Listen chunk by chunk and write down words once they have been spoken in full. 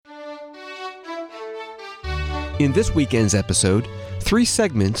In this weekend's episode, 3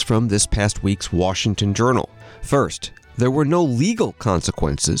 segments from this past week's Washington Journal. First, there were no legal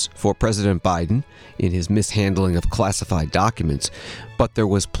consequences for President Biden in his mishandling of classified documents, but there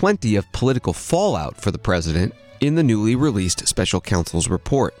was plenty of political fallout for the president in the newly released special counsel's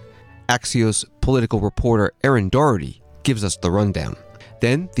report. Axios political reporter Erin Doherty gives us the rundown.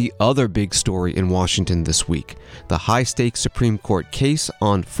 Then, the other big story in Washington this week, the high-stakes Supreme Court case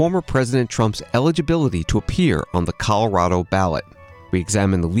on former President Trump's eligibility to appear on the Colorado ballot. We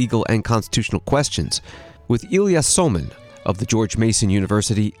examine the legal and constitutional questions with Ilya Soman of the George Mason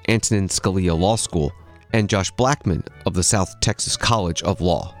University Antonin Scalia Law School and Josh Blackman of the South Texas College of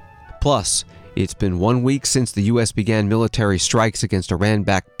Law. Plus, it's been 1 week since the U.S. began military strikes against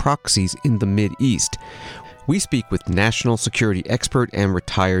Iran-backed proxies in the Mideast. We speak with national security expert and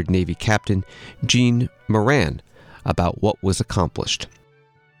retired Navy Captain Gene Moran about what was accomplished.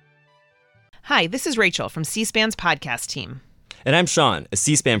 Hi, this is Rachel from C-SPAN's podcast team. And I'm Sean, a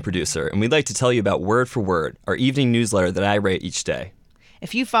C-SPAN producer, and we'd like to tell you about Word for Word, our evening newsletter that I write each day.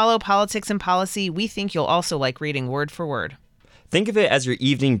 If you follow politics and policy, we think you'll also like reading Word for Word. Think of it as your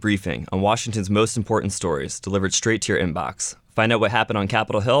evening briefing on Washington's most important stories, delivered straight to your inbox. Find out what happened on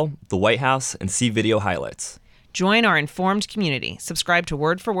Capitol Hill, the White House, and see video highlights. Join our informed community. Subscribe to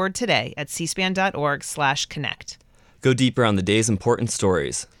Word for Word today at cspan.org/connect. Go deeper on the day's important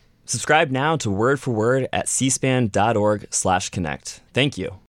stories. Subscribe now to Word for Word at cspan.org/connect. Thank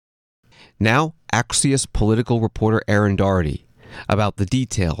you. Now, Axios political reporter Erin Doherty about the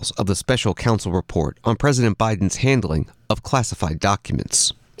details of the special counsel report on President Biden's handling of classified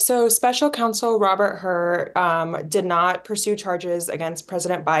documents. So special counsel Robert Hur did not pursue charges against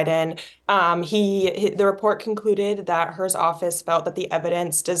President Biden. The report concluded that Hur's office felt that the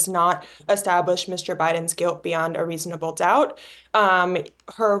evidence does not establish Mr. Biden's guilt beyond a reasonable doubt.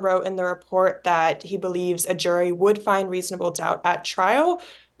 Hur wrote in the report that he believes a jury would find reasonable doubt at trial.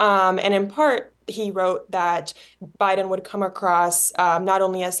 And in part, he wrote that Biden would come across not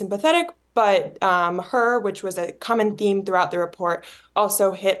only as sympathetic, but Hur, which was a common theme throughout the report,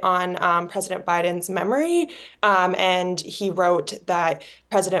 also hit on President Biden's memory. And he wrote that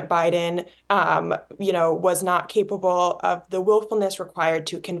President Biden, was not capable of the willfulness required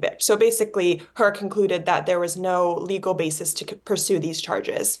to convict. So basically, Hur concluded that there was no legal basis to pursue these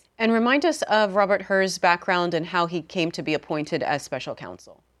charges. And remind us of Robert Hur's background and how he came to be appointed as special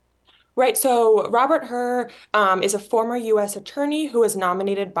counsel. Right. So Robert Hur is a former U.S. attorney who was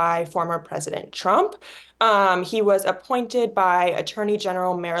nominated by former President Trump. He was appointed by Attorney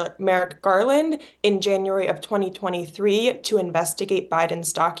General Merrick Garland in January of 2023 to investigate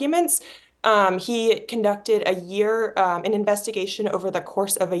Biden's documents. He conducted an investigation over the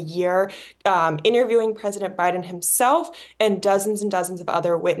course of a year, interviewing President Biden himself and dozens of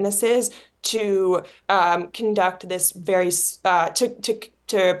other witnesses to conduct this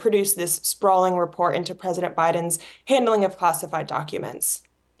to produce this sprawling report into President Biden's handling of classified documents.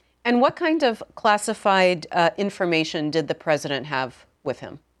 And what kind of classified information did the president have with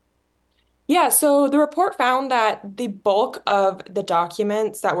him? Yeah, so the report found that the bulk of the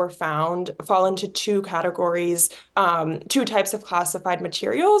documents that were found fall into 2 categories, 2 types of classified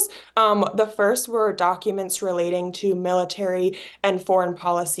materials. The first were documents relating to military and foreign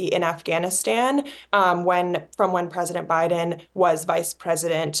policy in Afghanistan from when President Biden was vice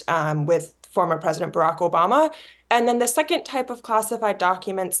president with former President Barack Obama. And then the second type of classified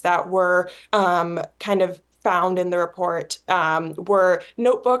documents that were kind of found in the report were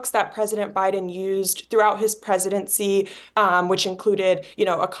notebooks that President Biden used throughout his presidency, which included,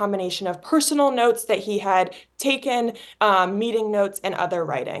 a combination of personal notes that he had taken, meeting notes, and other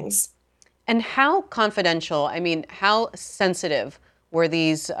writings. And how confidential, how sensitive were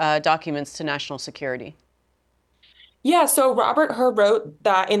these documents to national security? Yeah, so Robert Hur wrote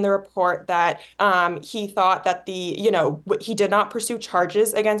that in the report that he thought that he did not pursue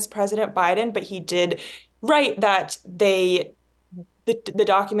charges against President Biden, but he did write that the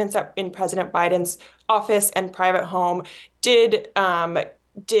documents that in President Biden's office and private home did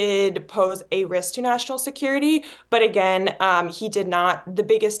pose a risk to national security. But again, he did not. The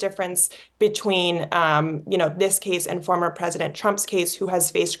biggest difference between, this case and former President Trump's case, who has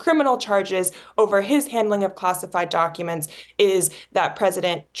faced criminal charges over his handling of classified documents, is that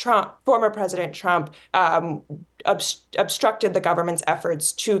former President Trump, obstructed the government's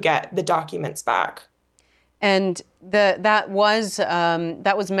efforts to get the documents back. And that was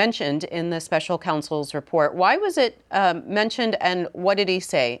mentioned in the special counsel's report. Why was it mentioned, and what did he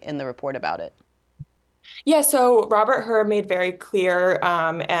say in the report about it? Yeah, so Robert Hur made very clear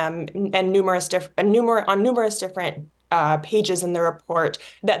on numerous different pages in the report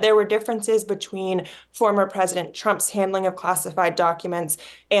that there were differences between former President Trump's handling of classified documents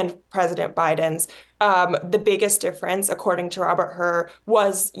and President Biden's. The biggest difference, according to Robert Hur,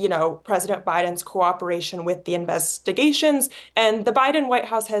 was, President Biden's cooperation with the investigations. And the Biden White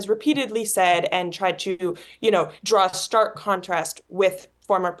House has repeatedly said and tried to, draw a stark contrast with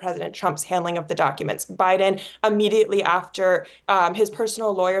former President Trump's handling of the documents. Biden, immediately after, his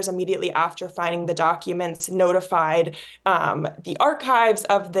personal lawyers, immediately after finding the documents, notified the archives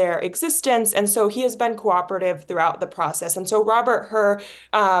of their existence. And so he has been cooperative throughout the process. And so Robert Hur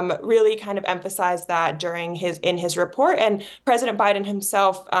really kind of emphasized that in his report. And President Biden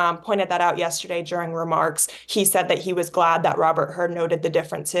himself pointed that out yesterday during remarks. He said that he was glad that Robert Hur noted the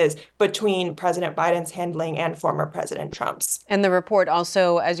differences between President Biden's handling and former President Trump's. And the report also,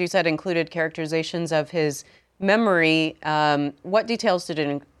 as you said, included characterizations of his memory. What details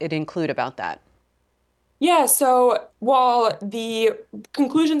did it include about that? Yeah, so while the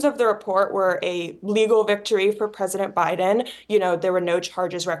conclusions of the report were a legal victory for President Biden, there were no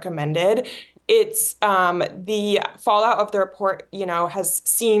charges recommended. It's the fallout of the report, has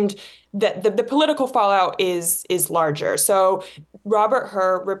seemed that the political fallout is larger. So Robert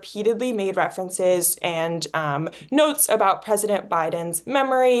Hur repeatedly made references and notes about President Biden's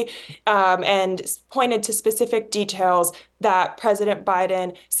memory and pointed to specific details that President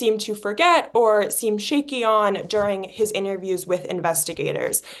Biden seemed to forget or seemed shaky on during his interviews with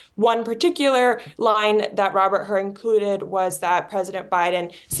investigators. One particular line that Robert Hur included was that President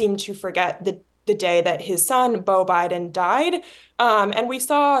Biden seemed to forget the day that his son, Beau Biden, died. And we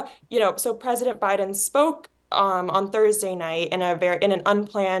saw, so President Biden spoke on Thursday night in an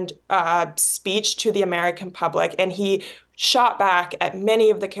unplanned speech to the American public, and he shot back at many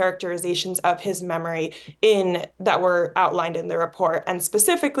of the characterizations of his memory that were outlined in the report, and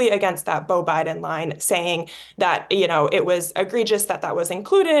specifically against that Beau Biden line, saying that it was egregious that was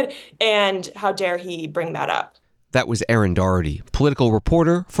included, and how dare he bring that up. That was Erin Doherty, political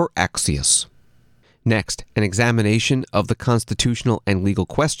reporter for Axios. Next, an examination of the constitutional and legal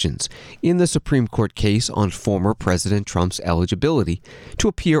questions in the Supreme Court case on former President Trump's eligibility to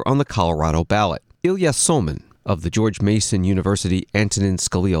appear on the Colorado ballot. Ilya Somin of the George Mason University Antonin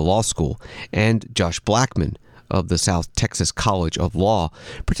Scalia Law School and Josh Blackman of the South Texas College of Law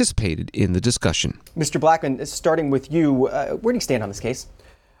participated in the discussion. Mr. Blackman, starting with you, where do you stand on this case?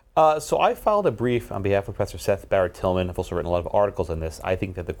 So I filed a brief on behalf of Professor Seth Barrett-Tillman. I've also written a lot of articles on this. I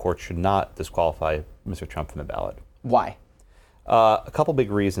think that the court should not disqualify Mr. Trump from the ballot. Why? A couple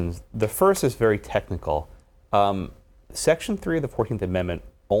big reasons. The first is very technical. Section 3 of the 14th Amendment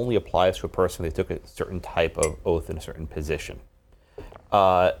only applies to a person that took a certain type of oath in a certain position.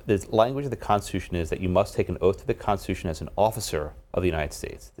 The language of the Constitution is that you must take an oath to the Constitution as an officer of the United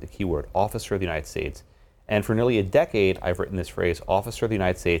States. The key word, officer of the United States. And for nearly a decade, I've written this phrase, officer of the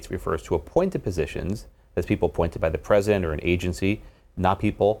United States, refers to appointed positions, that's people appointed by the president or an agency, not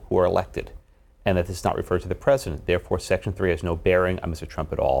people who are elected. And that this is not referred to the president. Therefore, Section 3 has no bearing on Mr.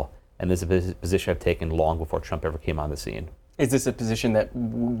 Trump at all. And this is a position I've taken long before Trump ever came on the scene. Is this a position that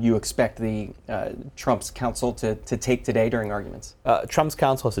you expect the Trump's counsel to take today during arguments? Trump's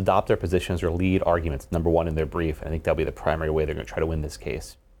counsel has adopted their positions or lead arguments, number one in their brief. I think that'll be the primary way they're going to try to win this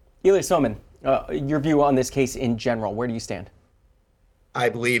case. Ilya Somin, your view on this case in general, where do you stand? I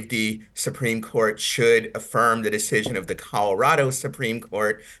believe the Supreme Court should affirm the decision of the Colorado Supreme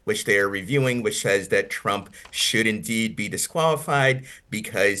Court, which they are reviewing, which says that Trump should indeed be disqualified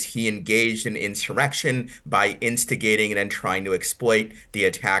because he engaged in insurrection by instigating and then trying to exploit the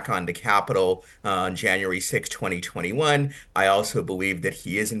attack on the Capitol on January 6, 2021. I also believe that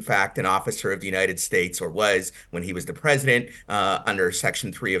he is, in fact, an officer of the United States, or was when he was the president, under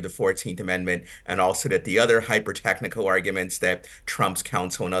Section 3 of the 14th Amendment, and also that the other hyper-technical arguments that Trump's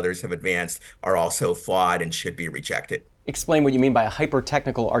counsel and others have advanced are also flawed and should be rejected. Explain what you mean by a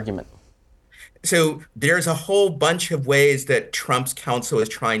hyper-technical argument. So there's a whole bunch of ways that Trump's counsel is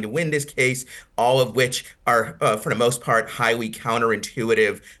trying to win this case, all of which are, for the most part, highly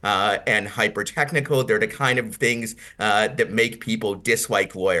counterintuitive and hyper-technical. They're the kind of things that make people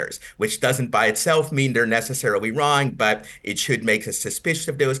dislike lawyers, which doesn't by itself mean they're necessarily wrong, but it should make us suspicious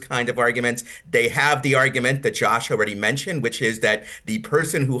of those kind of arguments. They have the argument that Josh already mentioned, which is that the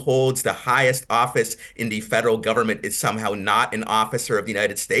person who holds the highest office in the federal government is somehow not an officer of the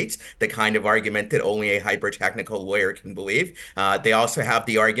United States, the kind of argument that only a hyper-technical lawyer can believe. They also have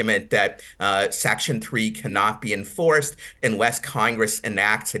the argument that Section 3 cannot be enforced unless Congress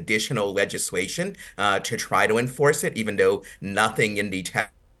enacts additional legislation to try to enforce it, even though nothing in the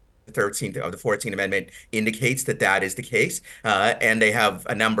text 13th of the 14th Amendment indicates that that is the case. And they have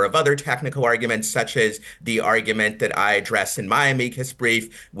a number of other technical arguments, such as the argument that I addressed in my amicus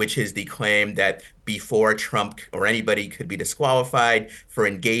brief, which is the claim that before Trump or anybody could be disqualified for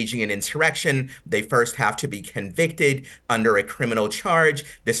engaging in insurrection, they first have to be convicted under a criminal charge,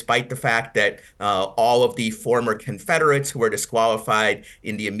 despite the fact that all of the former Confederates who were disqualified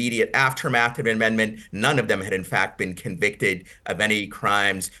in the immediate aftermath of the amendment, none of them had in fact been convicted of any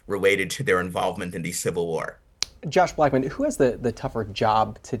crimes related to their involvement in the Civil War. Josh Blackman, who has the tougher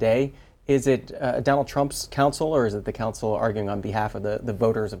job today? Is it Donald Trump's counsel, or is it the counsel arguing on behalf of the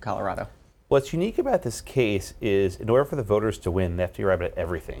voters of Colorado? What's unique about this case is in order for the voters to win, they have to be right about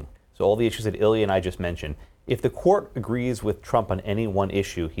everything. So all the issues that Ilya and I just mentioned, if the court agrees with Trump on any one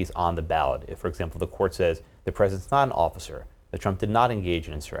issue, he's on the ballot. If, for example, the court says the president's not an officer, that Trump did not engage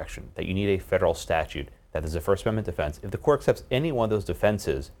in insurrection, that you need a federal statute, that there's a First Amendment defense, if the court accepts any one of those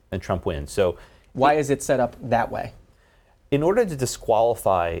defenses, then Trump wins. So why is it set up that way? In order to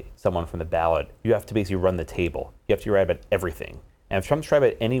disqualify someone from the ballot, you have to basically run the table. You have to be right about everything. And if Trump's right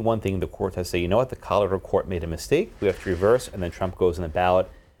about any one thing, the court has to say, you know what, the Colorado court made a mistake, we have to reverse, and then Trump goes in the ballot,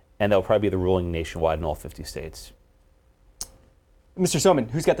 and that'll probably be the ruling nationwide in all 50 states. Mr.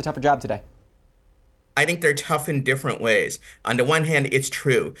 Soman, who's got the tougher job today? I think they're tough in different ways. On the one hand, it's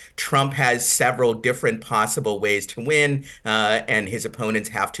true. Trump has several different possible ways to win, and his opponents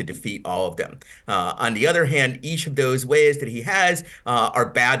have to defeat all of them. On the other hand, each of those ways that he has are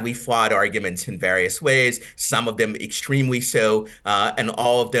badly flawed arguments in various ways, some of them extremely so, and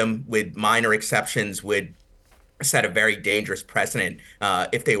all of them, with minor exceptions, would set a very dangerous precedent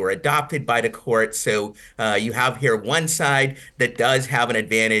if they were adopted by the court. So you have here one side that does have an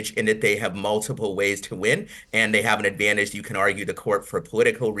advantage in that they have multiple ways to win, and they have an advantage. You can argue the court, for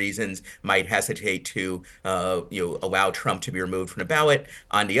political reasons, might hesitate to allow Trump to be removed from the ballot.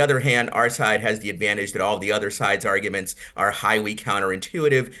 On the other hand, our side has the advantage that all the other side's arguments are highly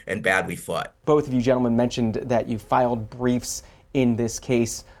counterintuitive and badly flawed. Both of you gentlemen mentioned that you filed briefs in this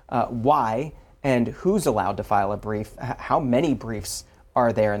case. Why? And who's allowed to file a brief? How many briefs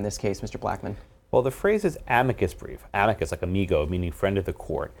are there in this case, Mr. Blackman? Well, the phrase is amicus brief. Amicus, like amigo, meaning friend of the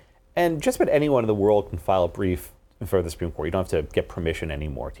court. And just about anyone in the world can file a brief in front of the Supreme Court. You don't have to get permission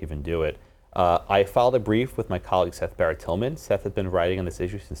anymore to even do it. I filed a brief with my colleague Seth Barrett-Tillman. Seth has been writing on this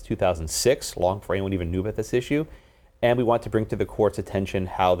issue since 2006, long before anyone even knew about this issue. And we want to bring to the court's attention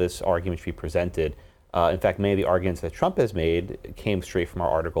how this argument should be presented. In fact, many of the arguments that Trump has made came straight from our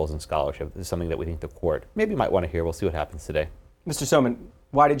articles and scholarship. This is something that we think the court maybe might want to hear. We'll see what happens today. Mr. Soman,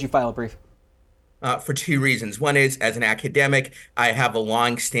 why did you file a brief? For two reasons. One is, as an academic, I have a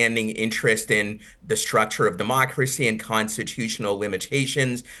long-standing interest in the structure of democracy and constitutional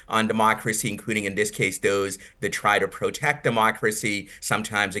limitations on democracy, including, in this case, those that try to protect democracy,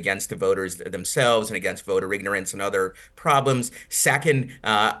 sometimes against the voters themselves and against voter ignorance and other problems. Second,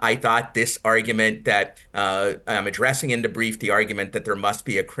 I thought this argument that I'm addressing in the brief, the argument that there must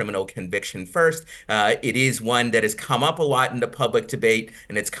be a criminal conviction first, it is one that has come up a lot in the public debate,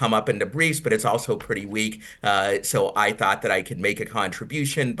 and it's come up in the briefs, but it's also pretty weak. So I thought that I could make a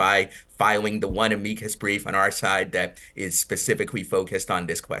contribution by filing the one amicus brief on our side that is specifically focused on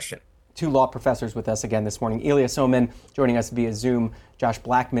this question. Two law professors with us again this morning. Ilya Soman joining us via Zoom. Josh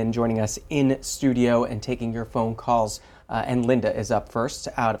Blackman joining us in studio and taking your phone calls. And Linda is up first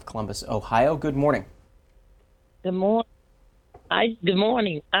out of Columbus, Ohio. Good morning. Good morning. Good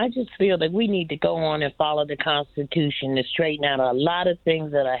morning. I just feel that we need to go on and follow the Constitution to straighten out a lot of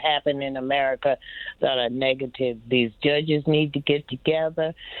things that are happening in America that are negative. These judges need to get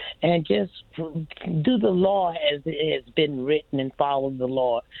together and just do the law as it has been written and follow the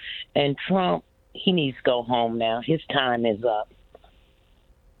law. And Trump, he needs to go home now. His time is up.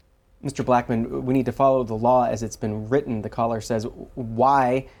 Mr. Blackman, we need to follow the law as it's been written. The caller says,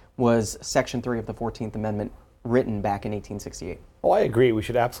 why was Section 3 of the 14th Amendment written back in 1868? Well, I agree. We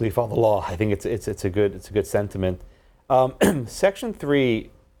should absolutely follow the law. I think it's a good sentiment. Section 3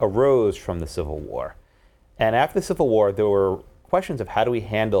 arose from the Civil War, and after the Civil War, there were questions of how do we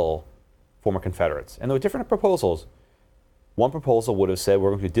handle former Confederates, and there were different proposals. One proposal would have said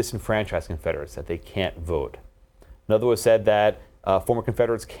we're going to disenfranchise Confederates, that they can't vote. Another would have said that former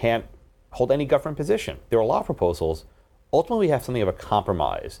Confederates can't hold any government position. There were a lot of proposals. Ultimately, we have something of a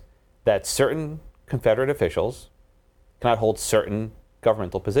compromise that certain Confederate officials cannot hold certain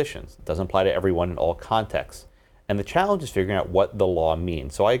governmental positions. It doesn't apply to everyone in all contexts. And the challenge is figuring out what the law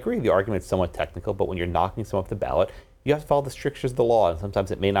means. So I agree, the argument is somewhat technical, but when you're knocking someone off the ballot, you have to follow the strictures of the law. And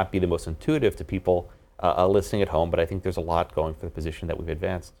sometimes it may not be the most intuitive to people listening at home, but I think there's a lot going for the position that we've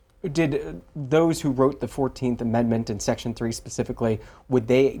advanced. Did those who wrote the 14th Amendment in Section 3 specifically, would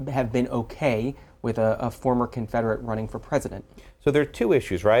they have been okay with a former Confederate running for president? So there are two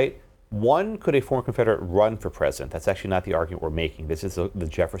issues, right? One, could a former Confederate run for president? That's actually not the argument we're making. This is the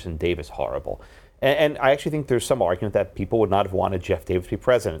Jefferson Davis horrible. And I actually think there's some argument that people would not have wanted Jeff Davis to be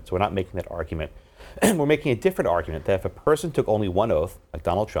president, so we're not making that argument. We're making a different argument that if a person took only one oath, like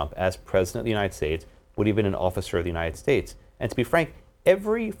Donald Trump, as president of the United States, would he have been an officer of the United States? And to be frank,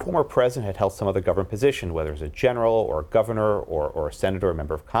 every former president had held some other government position, whether it's a general or a governor or a senator or a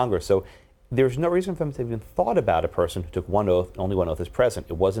member of Congress. So there's no reason for them to have even thought about a person who took one oath, only one oath as president.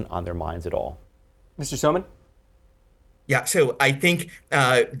 It wasn't on their minds at all. Mr. Soman? Yeah, so I think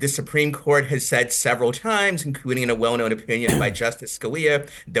the Supreme Court has said several times, including in a well-known opinion by Justice Scalia,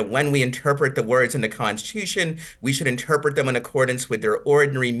 that when we interpret the words in the Constitution, we should interpret them in accordance with their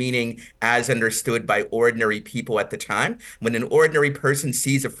ordinary meaning as understood by ordinary people at the time. When an ordinary person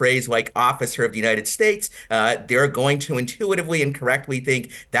sees a phrase like officer of the United States, they're going to intuitively and correctly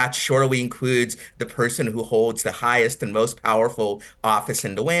think that surely includes the person who holds the highest and most powerful office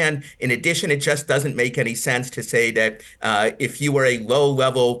in the land. In addition, it just doesn't make any sense to say that if you were a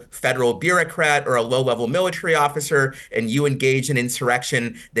low-level federal bureaucrat or a low-level military officer and you engage in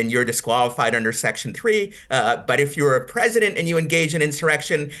insurrection, then you're disqualified under Section 3. But if you're a president and you engage in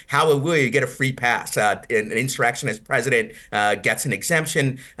insurrection, hallelujah, you get a free pass. An insurrectionist president gets an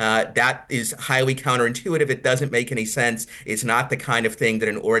exemption. That is highly counterintuitive. It doesn't make any sense. It's not the kind of thing that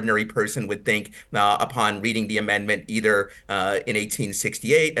an ordinary person would think upon reading the amendment, either in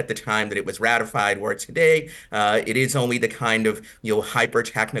 1868 at the time that it was ratified or today. It is only the kind of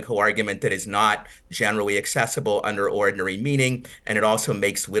hyper-technical argument that is not generally accessible under ordinary meaning, and it also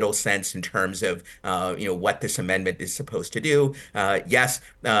makes little sense in terms of what this amendment is supposed to do. Yes,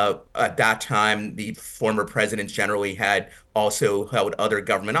 at that time, the former presidents generally had also held other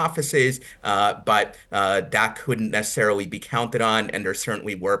government offices, but that couldn't necessarily be counted on, and there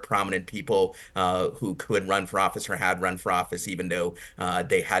certainly were prominent people who could run for office or had run for office, even though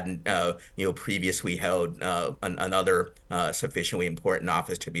they hadn't previously held another sufficiently important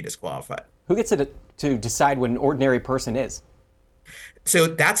office to be disqualified. Who gets to decide what an ordinary person is? So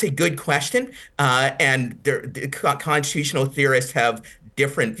that's a good question, and the constitutional theorists have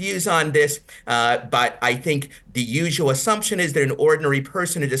different views on this, but I think the usual assumption is that an ordinary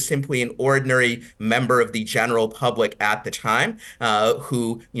person is just simply an ordinary member of the general public at the time,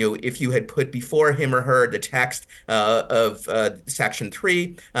 who, if you had put before him or her the text of Section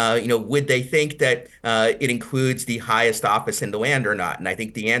 3, would they think that it includes the highest office in the land or not? And I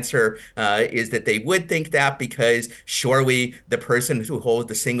think the answer is that they would think that, because surely the person who holds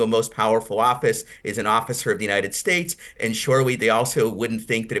the single most powerful office is an officer of the United States, and surely they also wouldn't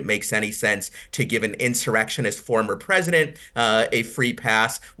think that it makes any sense to give an insurrectionist former president a free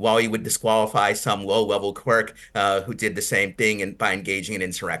pass while he would disqualify some low-level clerk who did the same thing by engaging in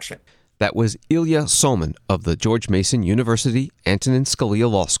insurrection. That was Ilya Soman of the George Mason University Antonin Scalia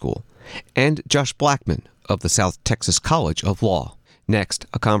Law School, and Josh Blackman of the South Texas College of Law. Next,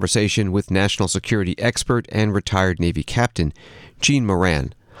 a conversation with national security expert and retired Navy captain Gene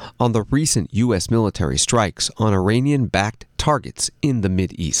Moran on the recent U.S. military strikes on Iranian-backed targets in the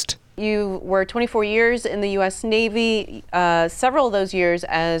Mideast. You were 24 years in the U.S. Navy, several of those years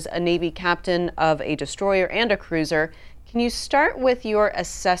as a Navy captain of a destroyer and a cruiser. Can you start with your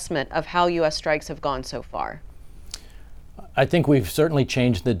assessment of how U.S. strikes have gone so far? I think we've certainly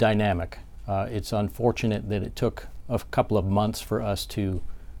changed the dynamic. It's unfortunate that it took a couple of months for us to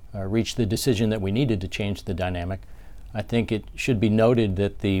reach the decision that we needed to change the dynamic. I think it should be noted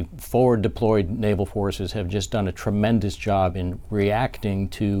that the forward deployed naval forces have just done a tremendous job in reacting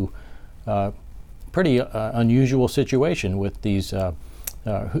to a pretty unusual situation with these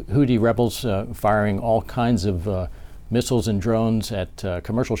Houthi rebels firing all kinds of missiles and drones at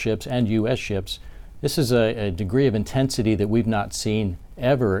commercial ships and U.S. ships. This is a degree of intensity that we've not seen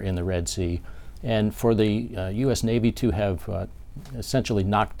ever in the Red Sea. And for the U.S. Navy to have essentially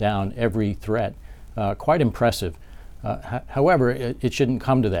knocked down every threat, quite impressive. However, it shouldn't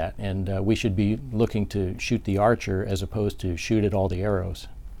come to that, and we should be looking to shoot the archer as opposed to shoot at all the arrows.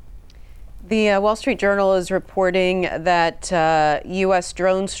 The Wall Street Journal is reporting that U.S.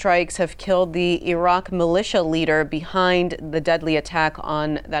 drone strikes have killed the Iraq militia leader behind the deadly attack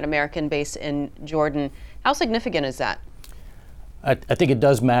on that American base in Jordan. How significant is that? I think it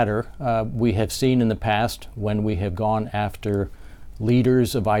does matter. We have seen in the past, when we have gone after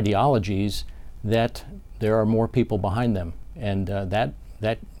leaders of ideologies, that there are more people behind them, and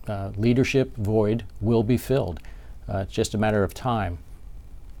that leadership void will be filled. It's just a matter of time.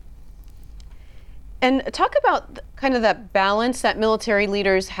 And talk about kind of that balance that military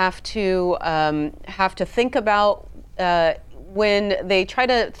leaders have to think about when they try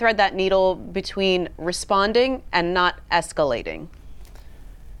to thread that needle between responding and not escalating.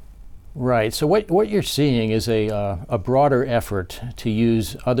 Right. So what you're seeing is a broader effort to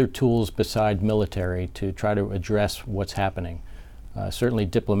use other tools beside military to try to address what's happening. Certainly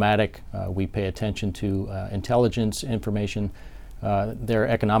diplomatic. We pay attention to intelligence information. There are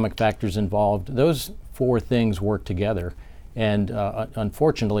economic factors involved. Those four things work together. And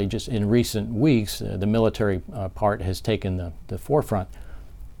unfortunately, just in recent weeks, the military part has taken the forefront.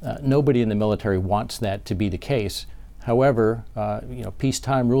 Nobody in the military wants that to be the case. However,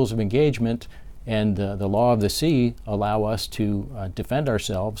 peacetime rules of engagement and the law of the sea allow us to defend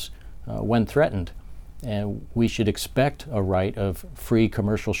ourselves when threatened. And we should expect a right of free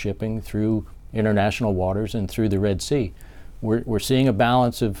commercial shipping through international waters and through the Red Sea. We're seeing a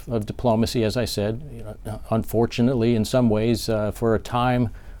balance of diplomacy, as I said. Unfortunately, in some ways, for a time,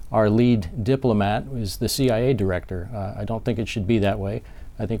 our lead diplomat is the CIA director. I don't think it should be that way.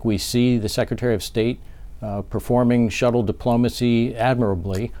 I think we see the Secretary of State performing shuttle diplomacy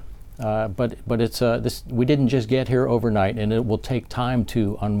admirably, but it's we didn't just get here overnight, and it will take time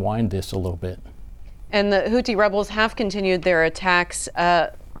to unwind this a little bit. And the Houthi rebels have continued their attacks.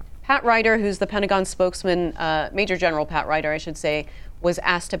 Pat Ryder, who's the Pentagon spokesman, Major General Pat Ryder, I should say, was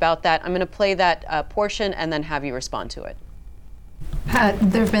asked about that. I'm going to play that portion and then have you respond to it. Pat,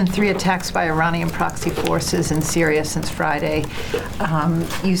 there have been 3 attacks by Iranian proxy forces in Syria since Friday.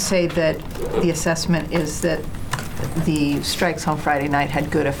 You say that the assessment is that the strikes on Friday night had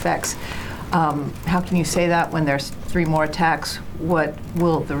good effects. How can you say that when there's 3 more attacks? What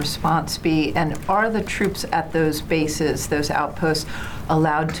will the response be? And are the troops at those bases, those outposts,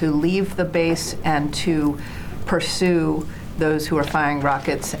 allowed to leave the base and to pursue those who are firing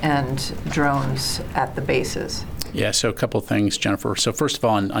rockets and drones at the bases? Yeah, so a couple of things, Jennifer. So first of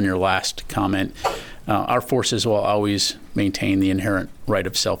all, on your last comment, our forces will always maintain the inherent right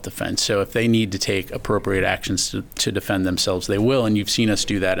of self-defense. So if they need to take appropriate actions to defend themselves, they will, and you've seen us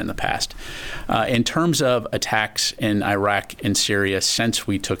do that in the past. In terms of attacks in Iraq and Syria since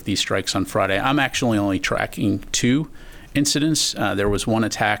we took these strikes on Friday, I'm actually only tracking 2 incidents. There was one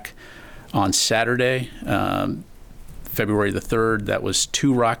attack on Saturday, February the 3rd. That was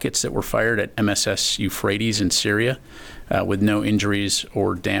 2 rockets that were fired at MSS Euphrates in Syria with no injuries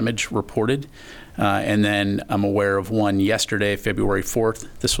or damage reported. And then I'm aware of one yesterday, February 4th.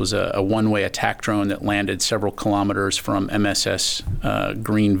 This was a one-way attack drone that landed several kilometers from MSS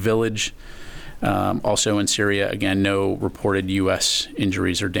Green Village. Also in Syria, again, no reported U.S.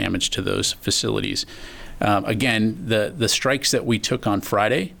 injuries or damage to those facilities. Again, the strikes that we took on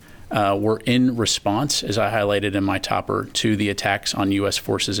Friday were in response, as I highlighted in my topper, to the attacks on U.S.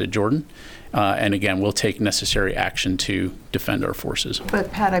 forces at Jordan. And again, we'll take necessary action to defend our forces.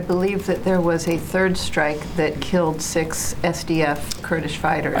 But Pat, I believe that there was a 3rd strike that killed 6 SDF Kurdish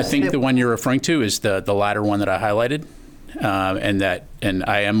fighters. I think the one you're referring to is the latter one that I highlighted. And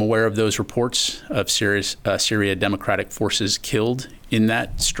I am aware of those reports of Syria Democratic Forces killed in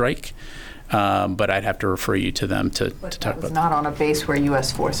that strike. But I'd have to refer you to them to talk about that. It was not on a base where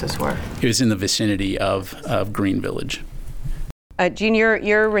U.S. forces were. It was in the vicinity of Green Village. Jean,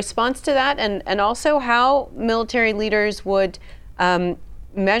 your response to that, and also how military leaders would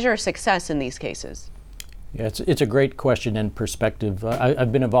measure success in these cases? Yeah, it's a great question and perspective.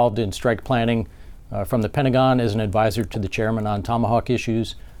 I've been involved in strike planning from the Pentagon as an advisor to the chairman on Tomahawk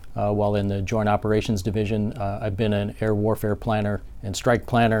issues. While in the Joint Operations Division, I've been an air warfare planner and strike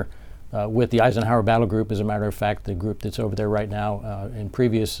planner with the Eisenhower Battle Group, as a matter of fact, the group that's over there right now in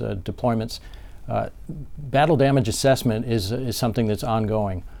previous deployments. Battle damage assessment is something that's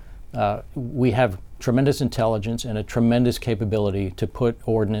ongoing. We have tremendous intelligence and a tremendous capability to put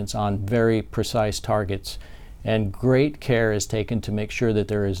ordnance on very precise targets, and great care is taken to make sure that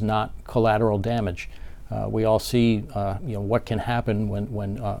there is not collateral damage. We all see what can happen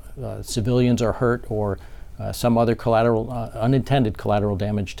when civilians are hurt or some other unintended collateral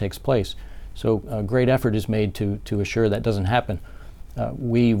damage takes place. So great effort is made to assure that doesn't happen.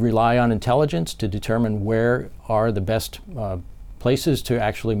 We rely on intelligence to determine where are the best places to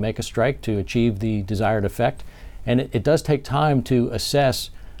actually make a strike to achieve the desired effect. And it does take time to assess,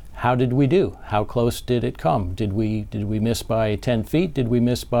 how did we do? How close did it come? Did we miss by 10 feet? Did we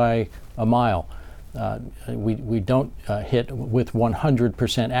miss by a mile? We don't hit with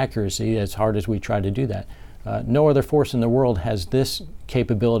 100% accuracy, as hard as we try to do that. No other force in the world has this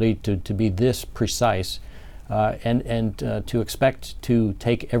capability to be this precise. And to expect to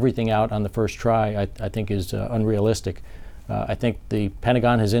take everything out on the first try, I think is unrealistic. I think the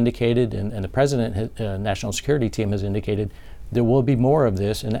Pentagon has indicated, and the President, National Security Team has indicated, there will be more of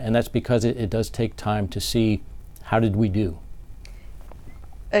this, and that's because it does take time to see how did we do.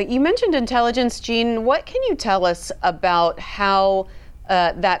 You mentioned intelligence, Gene. What can you tell us about how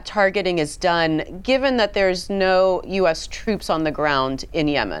that targeting is done, given that there's no U.S. troops on the ground in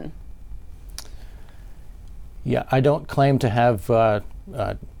Yemen? Yeah, I don't claim to have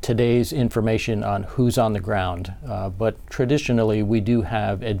today's information on who's on the ground, but traditionally we do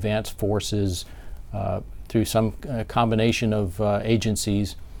have advanced forces through some combination of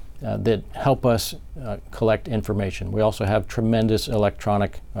agencies that help us collect information. We also have tremendous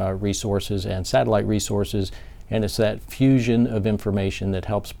electronic resources and satellite resources, and it's that fusion of information that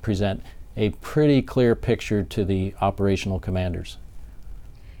helps present a pretty clear picture to the operational commanders.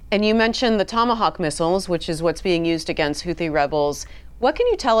 And you mentioned the Tomahawk missiles, which is what's being used against Houthi rebels. What can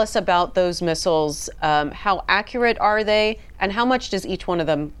you tell us about those missiles? How accurate are they, and how much does each one of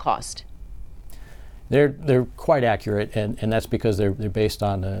them cost? They're quite accurate, and that's because they're based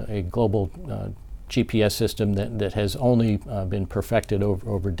on a global GPS system that has only been perfected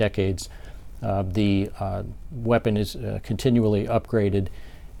over decades. The weapon is continually upgraded,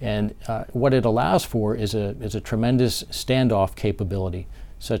 and what it allows for is a tremendous standoff capability,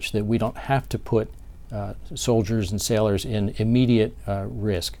 such that we don't have to put soldiers and sailors in immediate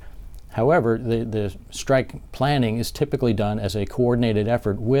risk. However, the strike planning is typically done as a coordinated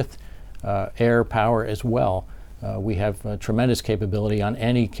effort with air power as well. We have tremendous capability on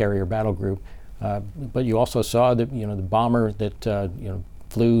any carrier battle group, but you also saw that the bomber that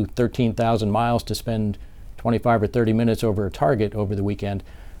flew 13,000 miles to spend 25 or 30 minutes over a target over the weekend.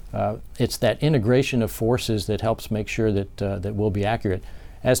 It's that integration of forces that helps make sure that we'll be accurate.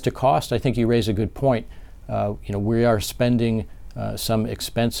 As to cost, I think you raise a good point. We are spending some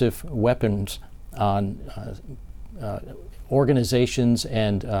expensive weapons on organizations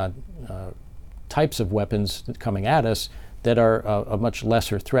and types of weapons coming at us that are a much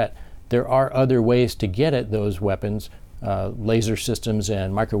lesser threat. There are other ways to get at those weapons, laser systems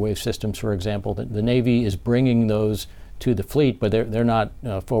and microwave systems, for example. The Navy is bringing those to the fleet, but they're not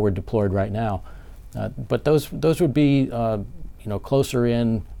forward deployed right now. But those would be closer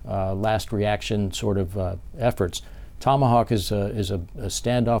in, last reaction sort of efforts. Tomahawk is a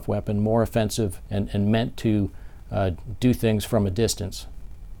standoff weapon, more offensive and meant to do things from a distance.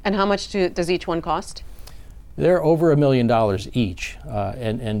 And how much does each one cost? They're over $1 million each.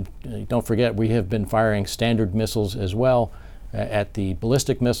 And don't forget, we have been firing Standard missiles as well at the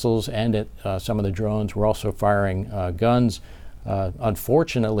ballistic missiles and at some of the drones. We're also firing guns.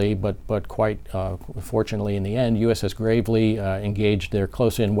 Unfortunately, but quite fortunately in the end, U.S. gravely engaged their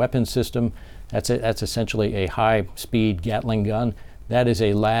close-in weapons system. That's essentially a high-speed Gatling gun. That is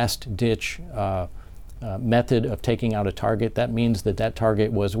a last-ditch method of taking out a target. That means that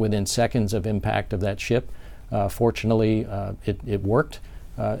target was within seconds of impact of that ship. Fortunately, it worked,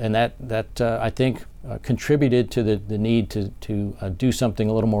 and that I think contributed to the need to do something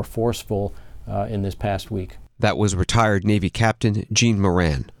a little more forceful in this past week. That was retired Navy Captain Gene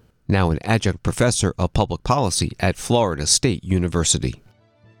Moran, now an adjunct professor of public policy at Florida State University.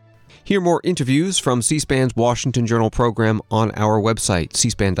 Hear more interviews from C-SPAN's Washington Journal program on our website,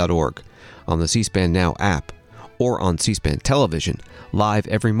 cspan.org, on the C-SPAN Now app, or on C-SPAN television, live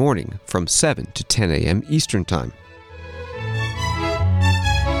every morning from 7 to 10 a.m. Eastern Time.